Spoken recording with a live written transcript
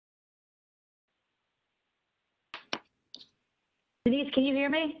Denise, can you hear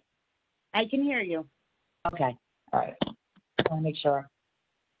me? I can hear you. Okay. All right. I want to make sure.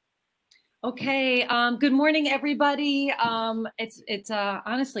 Okay. Good morning, everybody.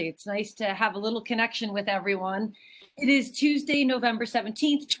 Honestly, it's nice to have a little connection with everyone. It is Tuesday, November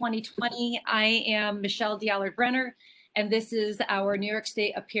 17th, 2020. I am Michelle Diallard-Brenner, and this is our New York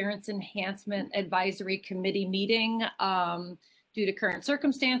State Appearance Enhancement Advisory Committee meeting. Due to current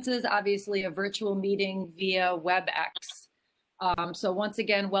circumstances, obviously a virtual meeting via WebEx. So once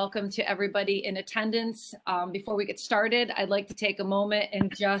again, welcome to everybody in attendance. Before we get started, I'd like to take a moment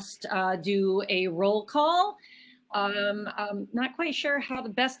and just do a roll call. I'm not quite sure how the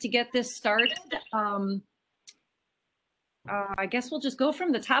best to get this started. I guess we'll just go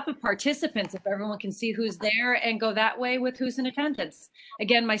from the top of participants if everyone can see who's there and go that way with who's in attendance.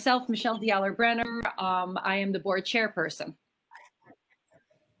 Again, myself, Michelle Diallard-Brenner. I am the board chairperson.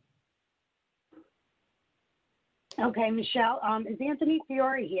 Okay, Michelle, is Anthony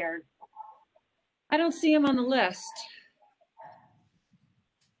Fiore here? I don't see him on the list.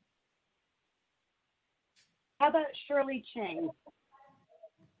 How about Shirley Ching?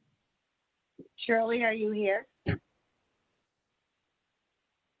 Shirley, are you here?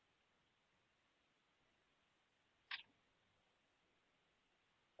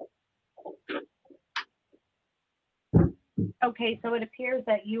 Okay, so it appears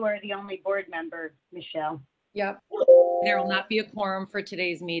that you are the only board member, Michelle. Yep. There will not be a quorum for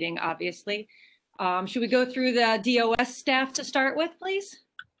today's meeting, obviously. Should we go through the DOS staff to start with, please?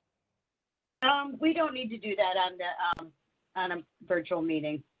 We don't need to do that on a virtual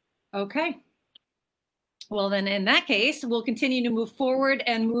meeting. Okay. Well, then in that case, we'll continue to move forward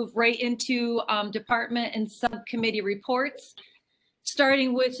and move right into department and subcommittee reports.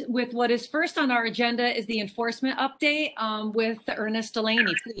 Starting with what is first on our agenda is the enforcement update with Ernest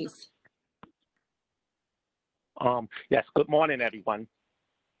Delaney, please. Yes, good morning, everyone.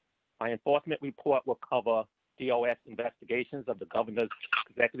 My enforcement report will cover DOS investigations of the governor's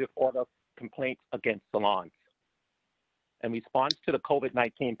executive order complaints against salons. In response to the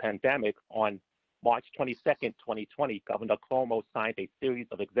COVID-19 pandemic, on March 22nd, 2020, Governor Cuomo signed a series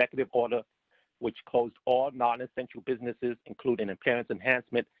of executive orders which closed all non-essential businesses, including appearance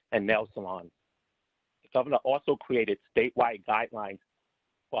enhancement and nail salons. The governor also created statewide guidelines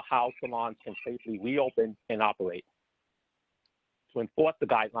for how salons can safely reopen and operate. To enforce the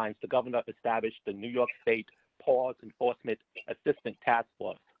guidelines, the governor established the New York State Pause Enforcement Assistant Task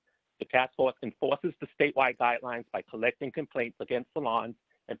Force. The task force enforces the statewide guidelines by collecting complaints against salons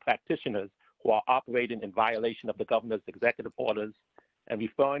and practitioners who are operating in violation of the governor's executive orders and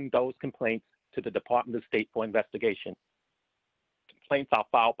referring those complaints to the Department of State for investigation. Complaints are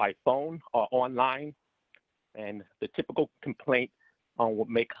filed by phone or online, and the typical complaint will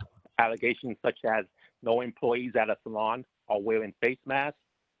make allegations such as no employees at a salon are wearing face masks,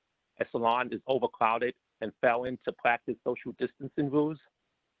 a salon is overcrowded and failing to practice social distancing rules,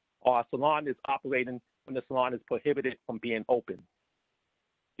 or a salon is operating when the salon is prohibited from being open.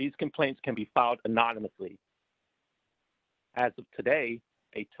 These complaints can be filed anonymously. As of today,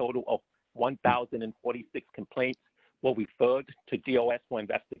 a total of 1,046 complaints were referred to DOS for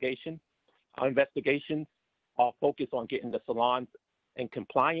investigation. Our investigations are focused on getting the salons in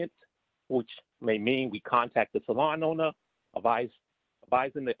compliance, which may mean we contact the salon owner,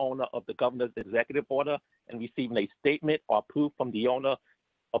 advising the owner of the governor's executive order, and receiving a statement or proof from the owner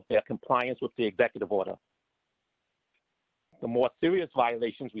of their compliance with the executive order. The more serious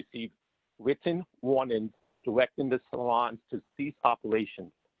violations receive written warnings directing the salons to cease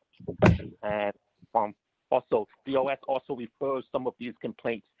operations. And also, DOS also refers some of these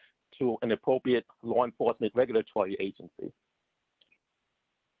complaints to an appropriate law enforcement regulatory agency.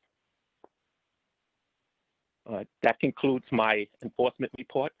 That concludes my enforcement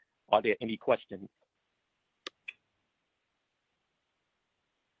report. Are there any questions?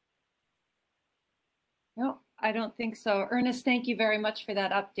 No, I don't think so. Ernest, thank you very much for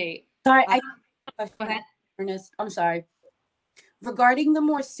that update. Sorry, go ahead. Ernest, I'm sorry. Regarding the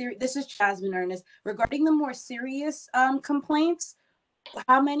more serious, this is Jasmine, Ernest. Regarding the more serious complaints,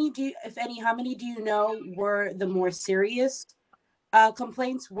 how many do you, if any, how many do you know were the more serious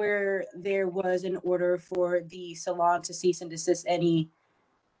complaints where there was an order for the salon to cease and desist any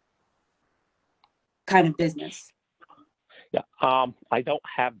kind of business? Yeah, I don't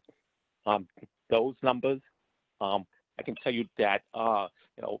have those numbers. I can tell you that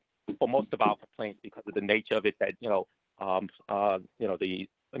for most of our complaints, because of the nature of it, that the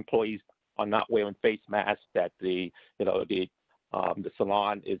employees are not wearing face masks, that the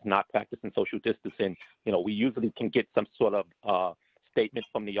salon is not practicing social distancing. We usually can get some sort of statement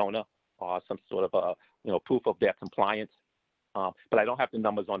from the owner or some sort of proof of their compliance. but I don't have the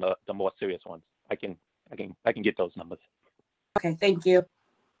numbers on the more serious ones. I can get those numbers. Okay, thank you.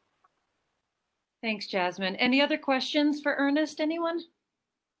 Thanks, Jasmine. Any other questions for Ernest, anyone?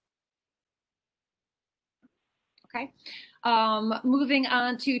 Okay. Moving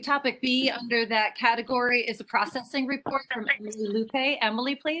on to topic B under that category is a processing report from Emily Lupe.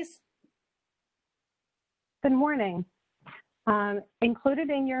 Emily, please. Good morning. Included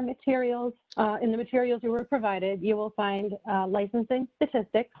in your materials, in the materials you were provided, you will find licensing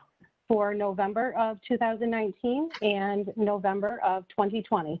statistics for November of 2019 and November of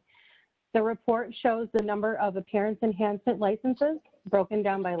 2020. The report shows the number of appearance enhancement licenses broken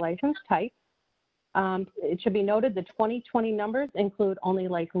down by license type. It should be noted the 2020 numbers include only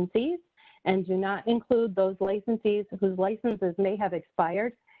licensees and do not include those licensees whose licenses may have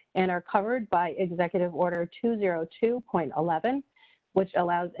expired and are covered by Executive Order 202.11, which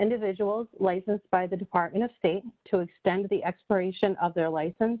allows individuals licensed by the Department of State to extend the expiration of their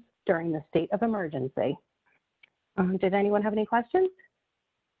license during the state of emergency. Did anyone have any questions?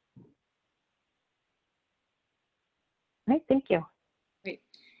 All right, thank you. Great.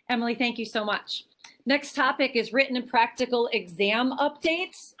 Emily, thank you so much. Next topic is written and practical exam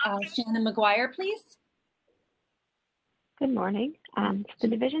updates. Shannon McGuire, please. Good morning. The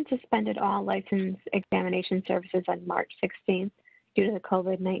division suspended all license examination services on March 16th due to the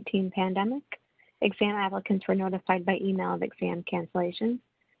COVID-19 pandemic. Exam applicants were notified by email of exam cancellations.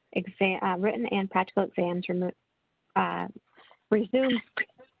 Written and practical exams resumed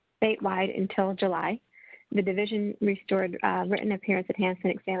statewide until July. The division restored written appearance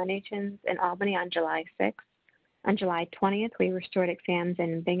enhancement examinations in Albany on July 6th. On July 20th, we restored exams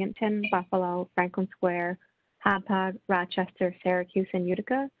in Binghamton, Buffalo, Franklin Square, Hauppauge, Rochester, Syracuse, and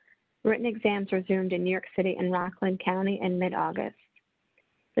Utica. Written exams resumed in New York City and Rockland County in mid-August.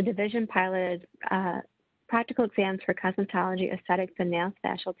 The division piloted practical exams for cosmetology, aesthetics, and nail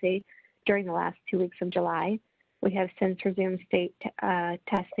specialty during the last 2 weeks of July. We have since resumed state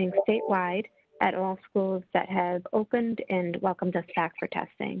testing statewide at all schools that have opened and welcomed us back for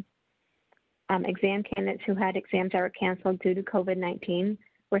testing. Exam candidates who had exams that were canceled due to COVID-19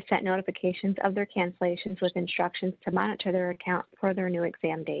 were sent notifications of their cancellations with instructions to monitor their account for their new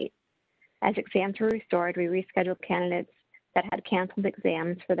exam date. As exams were restored, we rescheduled candidates that had canceled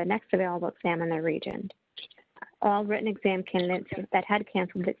exams for the next available exam in their region. All written exam candidates that had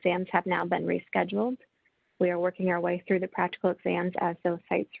canceled exams have now been rescheduled. We are working our way through the practical exams as those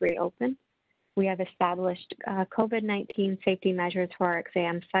sites reopen. We have established COVID-19 safety measures for our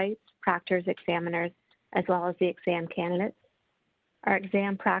exam sites, proctors, examiners, as well as the exam candidates. Our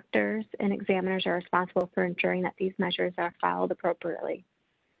exam proctors and examiners are responsible for ensuring that these measures are followed appropriately.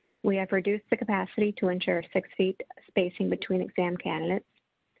 We have reduced the capacity to ensure 6 feet spacing between exam candidates.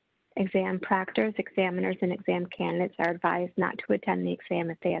 Exam proctors, examiners, and exam candidates are advised not to attend the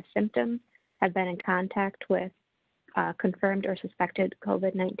exam if they have symptoms, have been in contact with a confirmed or suspected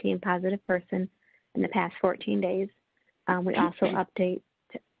COVID-19 positive person in the past 14 days. We also update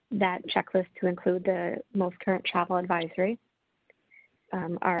that checklist to include the most current travel advisory.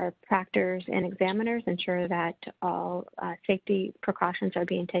 Our proctors and examiners ensure that all safety precautions are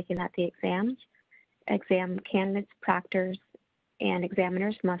being taken at the exams. Exam candidates, proctors, and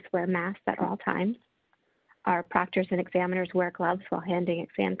examiners must wear masks at all times. Our proctors and examiners wear gloves while handing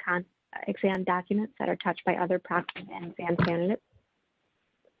exam documents that are touched by other proctors and exam candidates.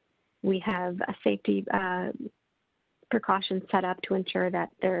 We have a safety precautions set up to ensure that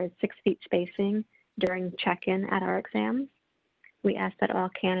there is 6 feet spacing during check-in at our exams. We ask that all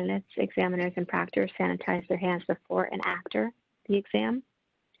candidates, examiners, and proctors sanitize their hands before and after the exam.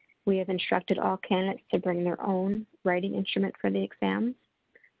 We have instructed all candidates to bring their own writing instrument for the exams.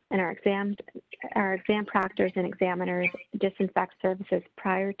 And our exam proctors and examiners disinfect surfaces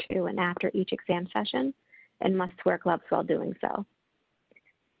prior to and after each exam session and must wear gloves while doing so.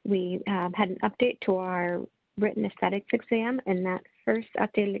 We had an update to our written aesthetics exam, and that first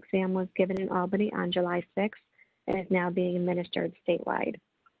updated exam was given in Albany on July 6th and is now being administered statewide.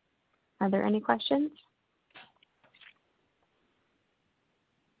 Are there any questions?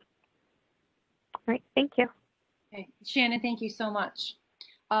 All right, thank you. Okay. Shannon, thank you so much.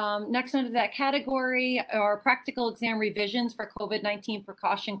 Next under that category are practical exam revisions for COVID-19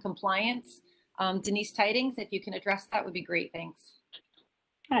 precaution compliance. Denise Tidings, if you can address that would be great, thanks.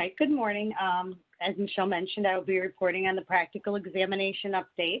 Hi, good morning. As Michelle mentioned, I will be reporting on the practical examination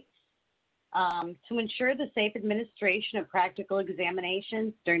update. To ensure the safe administration of practical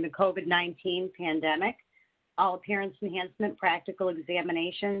examinations during the COVID-19 pandemic, all appearance enhancement practical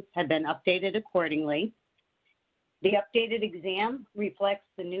examinations have been updated accordingly. The updated exam reflects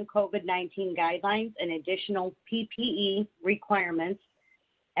the new COVID-19 guidelines and additional PPE requirements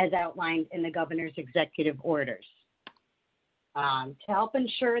as outlined in the governor's executive orders. To help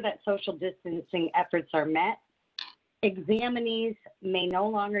ensure that social distancing efforts are met, examinees may no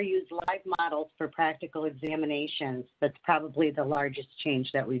longer use live models for practical examinations. That's probably the largest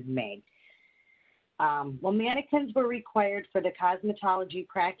change that we've made. While mannequins were required for the cosmetology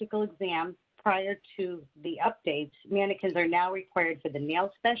practical exam prior to the updates, mannequins are now required for the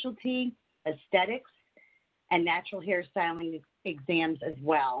nail specialty, aesthetics, and natural hairstyling exams as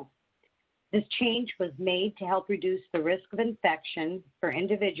well. This change was made to help reduce the risk of infection for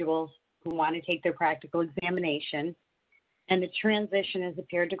individuals who want to take their practical examination, and the transition has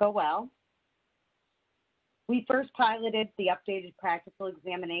appeared to go well. We first piloted the updated practical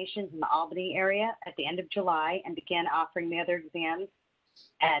examinations in the Albany area at the end of July and began offering the other exams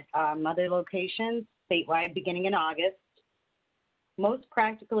at other locations statewide beginning in August. Most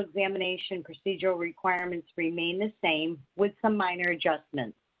practical examination procedural requirements remain the same with some minor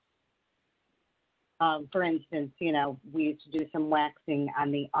adjustments. For instance, we used to do some waxing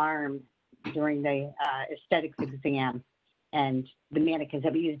on the arm during the aesthetics exam, and the mannequins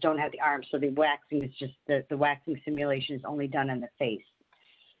that we use don't have the arms, so the waxing is just, the waxing simulation is only done on the face.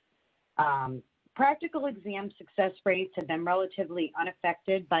 Practical exam success rates have been relatively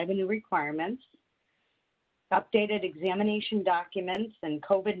unaffected by the new requirements. Updated examination documents and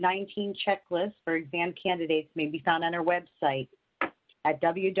COVID-19 checklists for exam candidates may be found on our website at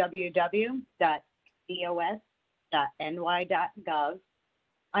www.dos.ny.gov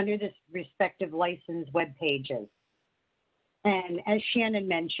under the respective license web pages. And as Shannon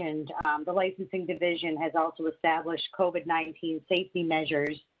mentioned, the licensing division has also established COVID-19 safety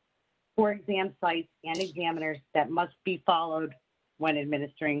measures for exam sites and examiners that must be followed when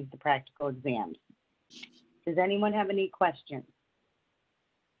administering the practical exams. Does anyone have any questions?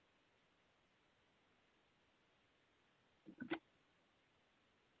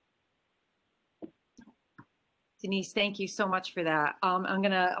 Denise, thank you so much for that. I'm going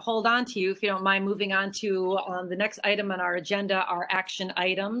to hold on to you if you don't mind moving on to the next item on our agenda, our action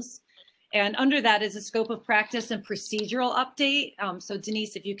items. And under that is a scope of practice and procedural update. So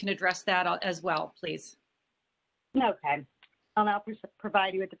Denise, if you can address that as well, please. Okay, I'll now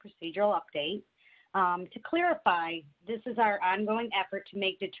provide you with the procedural update. To clarify, this is our ongoing effort to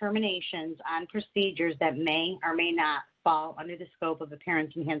make determinations on procedures that may or may not fall under the scope of a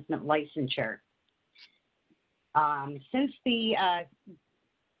parent enhancement licensure. Since the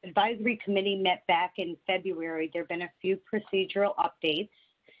advisory committee met back in February, there have been a few procedural updates.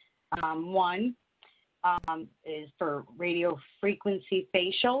 One is for radio frequency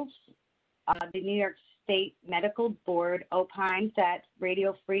facials. The New York State Medical Board opines that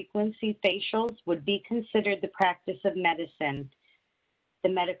radio frequency facials would be considered the practice of medicine. The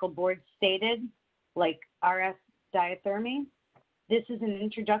medical board stated, like RF diathermy, this is an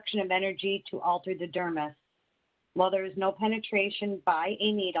introduction of energy to alter the dermis. While there is no penetration by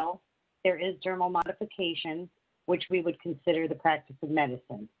a needle, there is dermal modification, which we would consider the practice of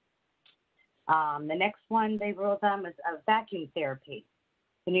medicine. The next one they wrote on was vacuum therapy.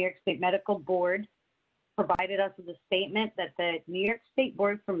 The New York State Medical Board provided us with a statement that the New York State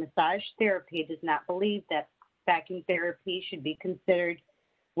Board for Massage Therapy does not believe that vacuum therapy should be considered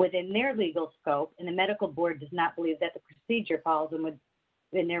within their legal scope, and the medical board does not believe that the procedure falls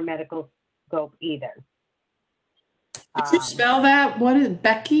in their medical scope either. Could you spell that? What is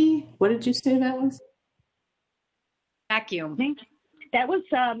Becky? What did you say that was? Vacuum. That was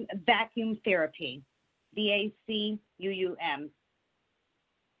vacuum therapy, VACUUM.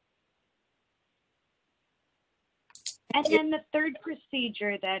 And then the third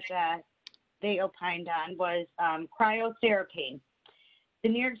procedure that they opined on was cryotherapy. The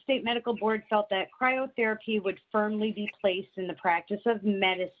New York State Medical Board felt that cryotherapy would firmly be placed in the practice of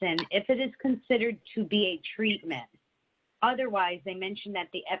medicine if it is considered to be a treatment. Otherwise, they mentioned that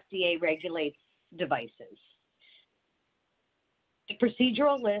the FDA regulates devices. The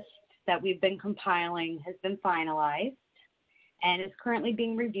procedural list that we've been compiling has been finalized and is currently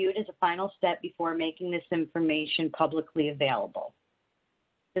being reviewed as a final step before making this information publicly available.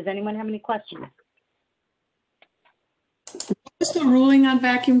 Does anyone have any questions? What's the ruling on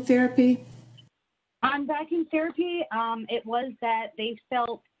vacuum therapy? On vacuum therapy, it was that they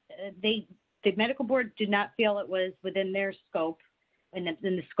felt the medical board did not feel it was within their scope, in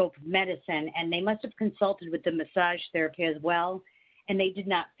the scope of medicine, and they must have consulted with the massage therapy as well, and they did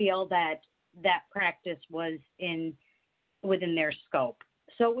not feel that that practice was within their scope.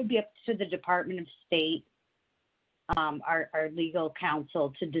 So it would be up to the Department of State our legal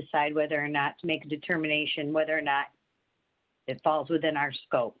counsel to decide whether or not to make a determination whether or not it falls within our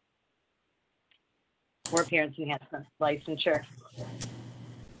scope. Or appearance enhancement licensure.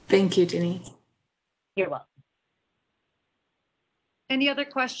 Thank you, Denise. You're welcome. Any other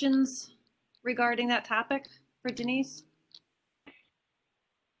questions regarding that topic for Denise?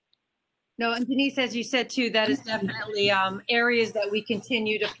 No, and Denise, as you said too, that is definitely areas that we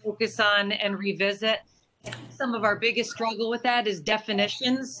continue to focus on and revisit. Some of our biggest struggle with that is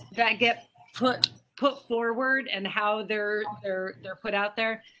definitions that get put forward and how they're put out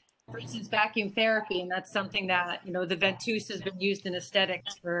there. For instance, vacuum therapy, and that's something that, you know, the ventouse has been used in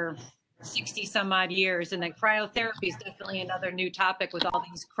aesthetics for 60 some odd years. And then cryotherapy is definitely another new topic with all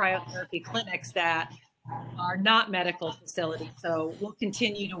these cryotherapy clinics that are not medical facilities. So we'll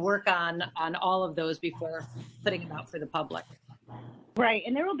continue to work on all of those before putting them out for the public. Right,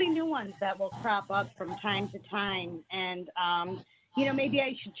 and there will be new ones that will crop up from time to time. And, you know, maybe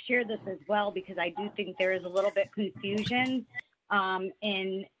I should share this as well, because I do think there is a little bit confusion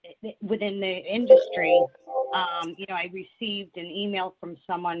within the industry. You know, I received an email from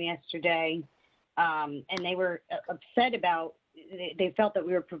someone yesterday, and they were upset about, they felt that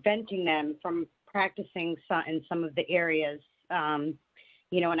we were preventing them from practicing in some of the areas.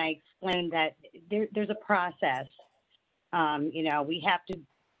 You know, and I explained that there's a process. You know, we have to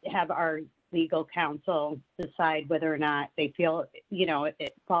have our legal counsel decide whether or not they feel, you know,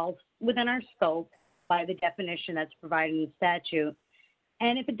 it falls within our scope by the definition that's provided in the statute.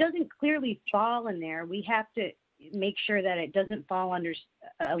 And if it doesn't clearly fall in there, we have to make sure that it doesn't fall under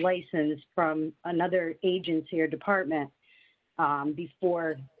a license from another agency or department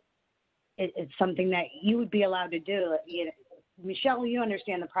before it's something that you would be allowed to do. You know, Michelle, you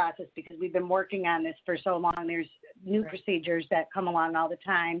understand the process because we've been working on this for so long. There's new procedures that come along all the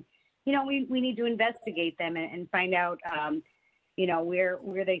time. You know, we need to investigate them and find out, you know,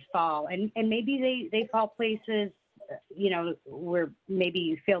 where they fall. And maybe they fall places, you know, where maybe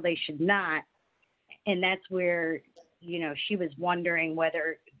you feel they should not. And that's where, you know, she was wondering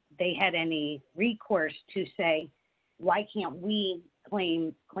whether they had any recourse to say, why can't we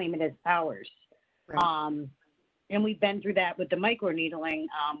claim it as ours? Right. And we've been through that with the microneedling,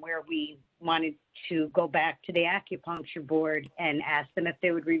 where we wanted to go back to the acupuncture board and ask them if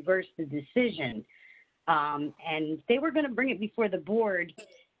they would reverse the decision. And they were going to bring it before the board,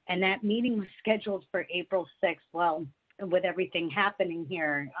 and that meeting was scheduled for April 6th. Well, with everything happening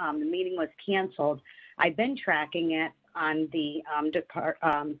here, the meeting was canceled. I've been tracking it on the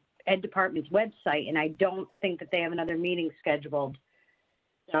Ed Department's website, and I don't think that they have another meeting scheduled.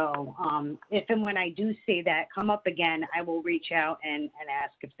 So if and when I do see that come up again, I will reach out and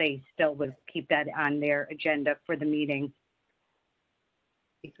ask if they still would keep that on their agenda for the meeting.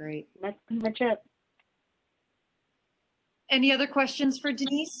 Great. That's pretty much it. Any other questions for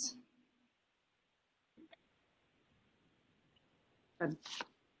Denise?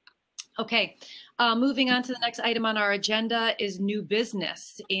 Okay, moving on to the next item on our agenda is new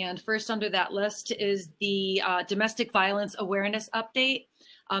business. And first under that list is the domestic violence awareness update.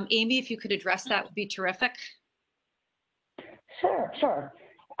 Amy, if you could address that would be terrific. Sure.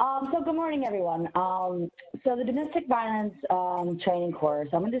 So good morning, everyone. So the domestic violence training course,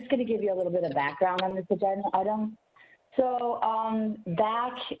 I'm just going to give you a little bit of background on this agenda item. So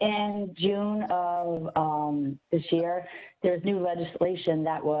back in June of this year, there's new legislation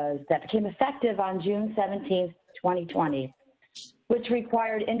that became effective on June 17th, 2020, which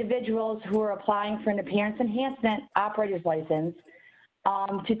required individuals who are applying for an appearance enhancement operator's license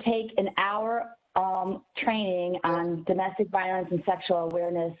to take an hour training on domestic violence and sexual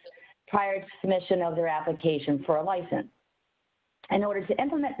awareness prior to submission of their application for a license. In order to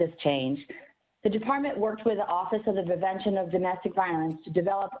implement this change, the department worked with the Office of the Prevention of Domestic Violence to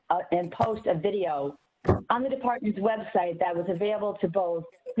develop and post a video on the department's website that was available to both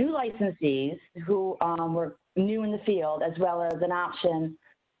new licensees who were new in the field, as well as an option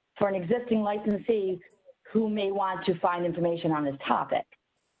for an existing licensee who may want to find information on this topic.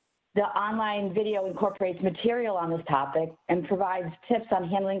 The online video incorporates material on this topic and provides tips on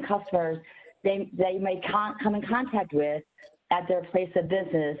handling customers they may come in contact with at their place of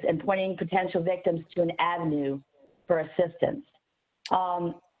business and pointing potential victims to an avenue for assistance.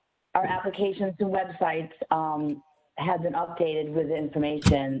 Our applications and websites have been updated with the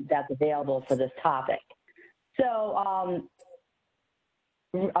information that's available for this topic. So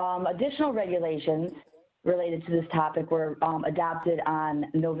additional regulations related to this topic were adopted on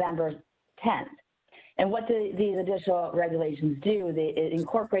November 10th. And what these additional regulations do, it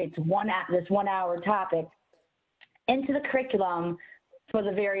incorporates this 1 hour topic into the curriculum for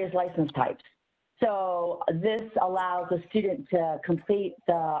the various license types. So this allows the student to complete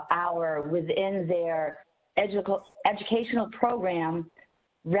the hour within their educational program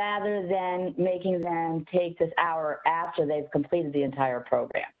rather than making them take this hour after they've completed the entire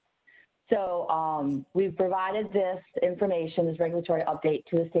program. So we've provided this information, this regulatory update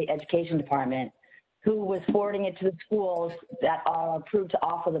to the state education department, who was forwarding it to the schools that are approved to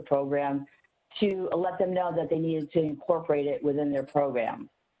offer the program to let them know that they needed to incorporate it within their program.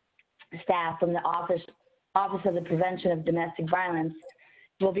 Staff from the Office of the Prevention of Domestic Violence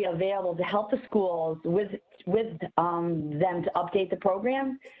will be available to help the schools with them to update the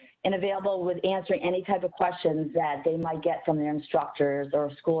program, and available with answering any type of questions that they might get from their instructors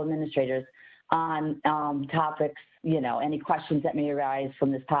or school administrators on topics, you know, any questions that may arise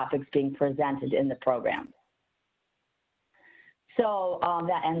from this topics being presented in the program. So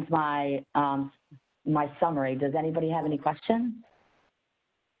that ends my, my summary. Does anybody have any questions?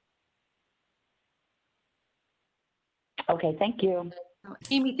 Okay, thank you.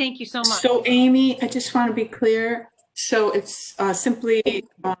 Amy, thank you so much. So Amy, I just want to be clear. So it's simply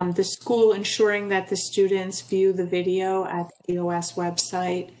the school ensuring that the students view the video at the DOS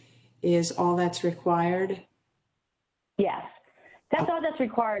website is all that's required? Yes, that's all that's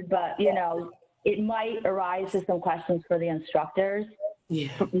required, but, you know, it might arise to some questions for the instructors, Yeah.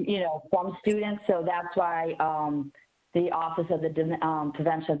 you know, from students. So that's why the Office of the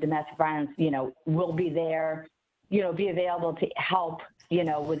Prevention of Domestic Violence, you know, will be there, you know, be available to help, you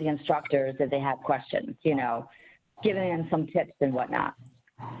know, with the instructors if they have questions, you know, giving them some tips and whatnot.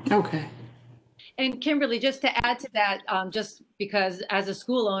 Okay. And Kimberly, just to add to that, just because as a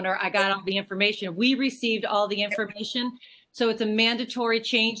school owner, I got all the information. We received all the information. So it's a mandatory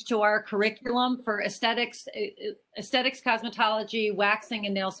change to our curriculum for aesthetics, cosmetology, waxing,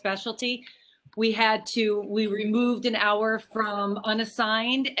 and nail specialty. We removed an hour from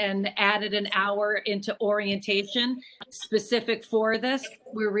unassigned and added an hour into orientation specific for this.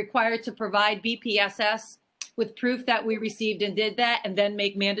 We're required to provide BPSS with proof that we received and did that, and then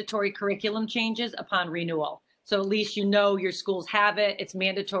make mandatory curriculum changes upon renewal. So at least you know your schools have it, it's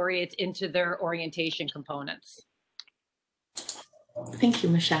mandatory, it's into their orientation components. Thank you,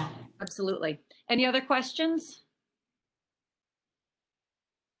 Michelle. Absolutely. Any other questions?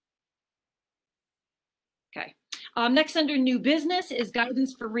 Okay. Next under new business is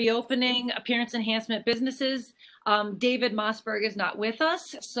guidance for reopening appearance enhancement businesses. David Mossberg is not with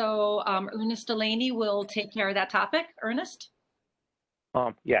us, so Ernest Delaney will take care of that topic. Ernest?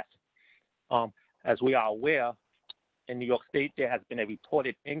 Yes. As we are aware, in New York State, there has been a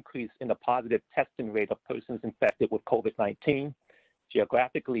reported increase in the positive testing rate of persons infected with COVID-19.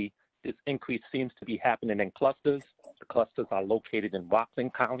 Geographically, this increase seems to be happening in clusters. The clusters are located in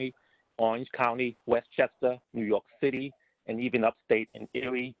Rockland County, Orange County, Westchester, New York City, and even upstate in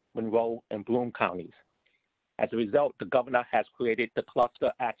Erie, Monroe, and Broome counties. As a result, the governor has created the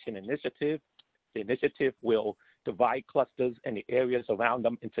Cluster Action Initiative. The initiative will divide clusters and the areas around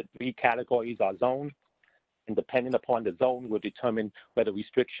them into 3 categories or zones, and depending upon the zone will determine whether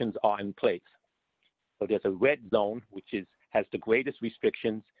restrictions are in place. So there's a red zone, which has the greatest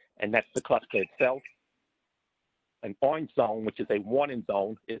restrictions, and that's the cluster itself. An orange zone, which is a warning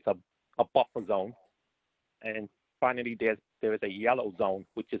zone, is a buffer zone. And finally, there is a yellow zone,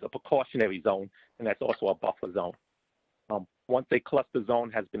 which is a precautionary zone, and that's also a buffer zone. Once a cluster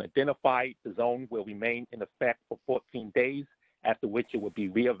zone has been identified, the zone will remain in effect for 14 days, after which it will be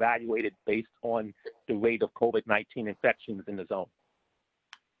reevaluated based on the rate of COVID-19 infections in the zone.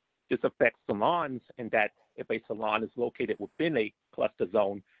 This affects salons in that if a salon is located within a cluster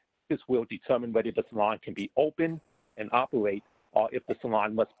zone, this will determine whether the salon can be open and operate or if the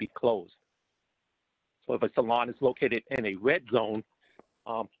salon must be closed. So if a salon is located in a red zone,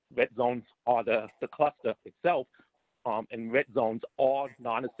 red zones are the cluster itself, and red zones, all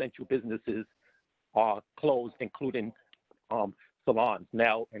non-essential businesses are closed, including salons,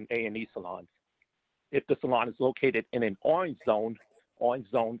 nail and A&E salons. If the salon is located in an orange zones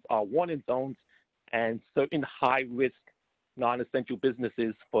are warning zones, and certain high-risk non-essential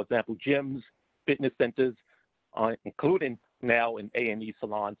businesses, for example, gyms, fitness centers, including nail and A&E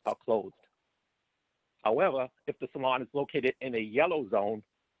salons, are closed. However, if the salon is located in a yellow zone,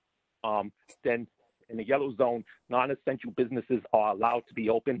 then in the yellow zone, non-essential businesses are allowed to be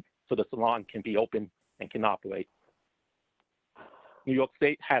open, so the salon can be open and can operate. New York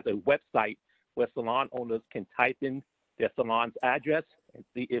State has a website where salon owners can type in their salon's address and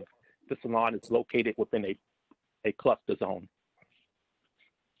see if the salon is located within a cluster zone.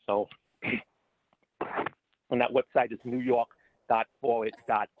 So, and that website is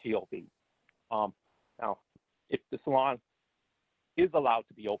newyork.forward.gov. Now, if the salon is allowed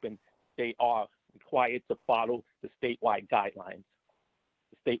to be open, they are required to follow the statewide guidelines.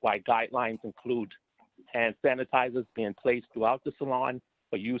 The statewide guidelines include hand sanitizers being placed throughout the salon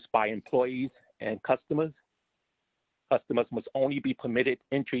for use by employees and customers. Customers must only be permitted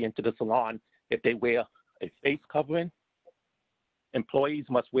entry into the salon if they wear a face covering. Employees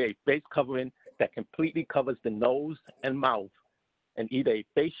must wear a face covering that completely covers the nose and mouth, and either a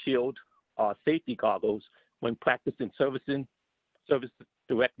face shield or safety goggles when practicing service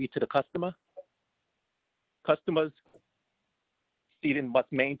directly to the customer. Customers seating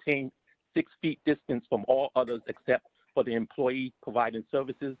must maintain 6 feet distance from all others except for the employee providing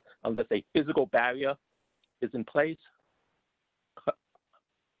services unless a physical barrier is in place.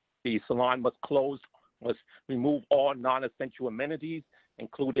 The salon must remove all non-essential amenities,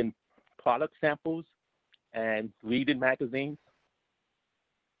 including product samples and reading magazines.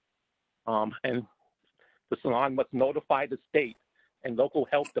 And the salon must notify the state and local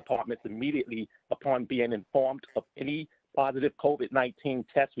health departments immediately upon being informed of any positive COVID-19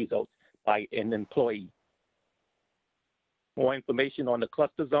 test results by an employee. More information on the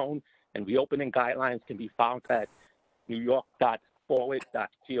cluster zone and reopening guidelines can be found at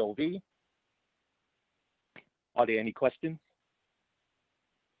newyork.forward.gov. Are there any questions?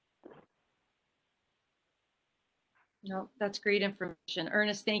 No, that's great information.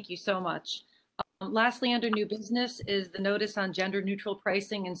 Ernest, thank you so much. Lastly, under new business is the notice on gender neutral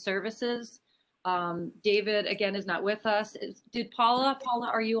pricing and services. David, again, is not with us. Did Paula,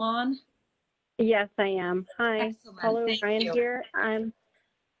 are you on? Yes, I am. Hi, Excellent. Paula Thank Ryan you. here. I'm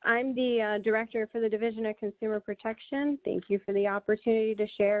the director for the Division of Consumer Protection. Thank you for the opportunity to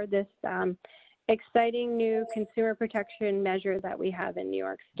share this exciting new consumer protection measure that we have in New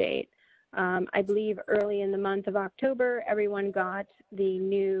York State. I believe early in the month of October, everyone got the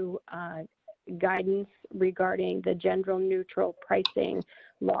new guidance regarding the gender neutral pricing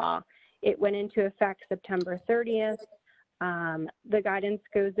law. It went into effect September 30th. The guidance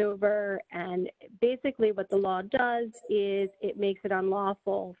goes over, and basically what the law does is it makes it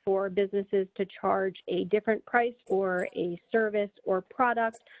unlawful for businesses to charge a different price for a service or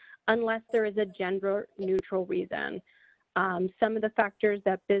product unless there is a gender neutral reason. Some of the factors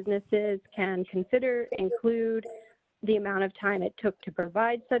that businesses can consider include the amount of time it took to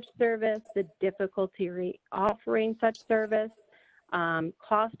provide such service, the difficulty offering such service,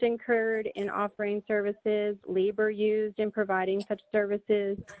 cost incurred in offering services, labor used in providing such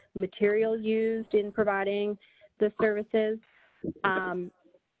services, material used in providing the services, and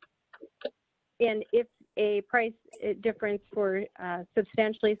if a price difference for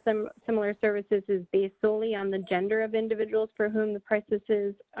substantially similar services is based solely on the gender of individuals for whom the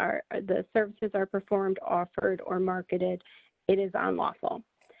services are performed, offered, or marketed, it is unlawful.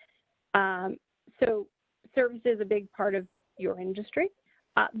 So service is a big part of your industry,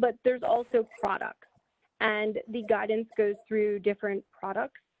 but there's also products, and the guidance goes through different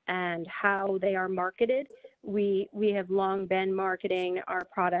products and how they are marketed. We have long been marketing our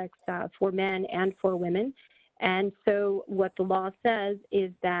products for men and for women, and so what the law says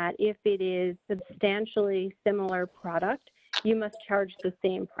is that if it is substantially similar product, you must charge the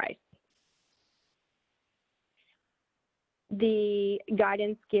same price. The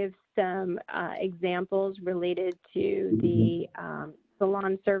guidance gives some examples related to the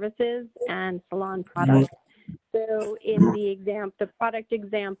salon services and salon products. So in the product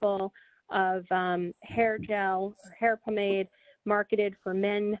example of hair gel or hair pomade marketed for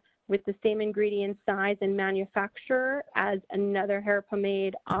men with the same ingredient, size, and manufacturer as another hair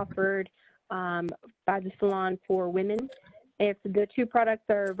pomade offered by the salon for women, if the two products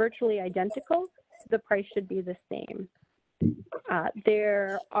are virtually identical, the price should be the same.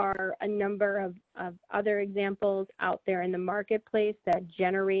 There are a number of other examples out there in the marketplace that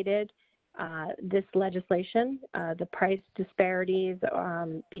generated this legislation. The price disparities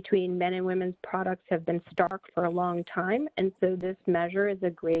between men and women's products have been stark for a long time, and so this measure is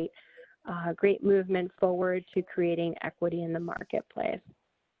a great movement forward to creating equity in the marketplace.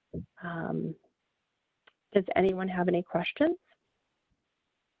 Does anyone have any questions?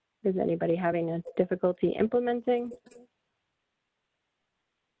 Is anybody having a difficulty implementing?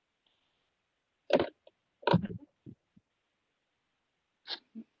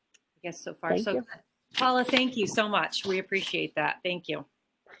 I guess so far so good. Paula, thank you so much. We appreciate that. Thank you.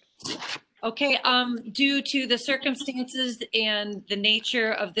 Okay, due to the circumstances and the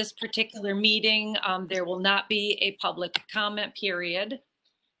nature of this particular meeting, there will not be a public comment period.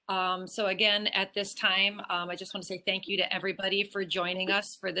 So again, at this time, I just want to say thank you to everybody for joining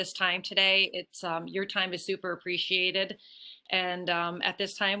us for this time today. It's your time is super appreciated. And at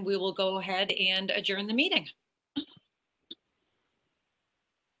this time, we will go ahead and adjourn the meeting.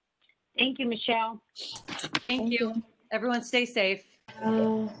 Thank you, Michelle. Thank you. Everyone stay safe.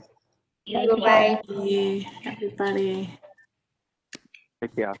 Bye, Thank you. everybody.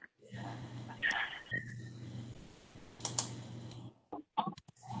 Take care.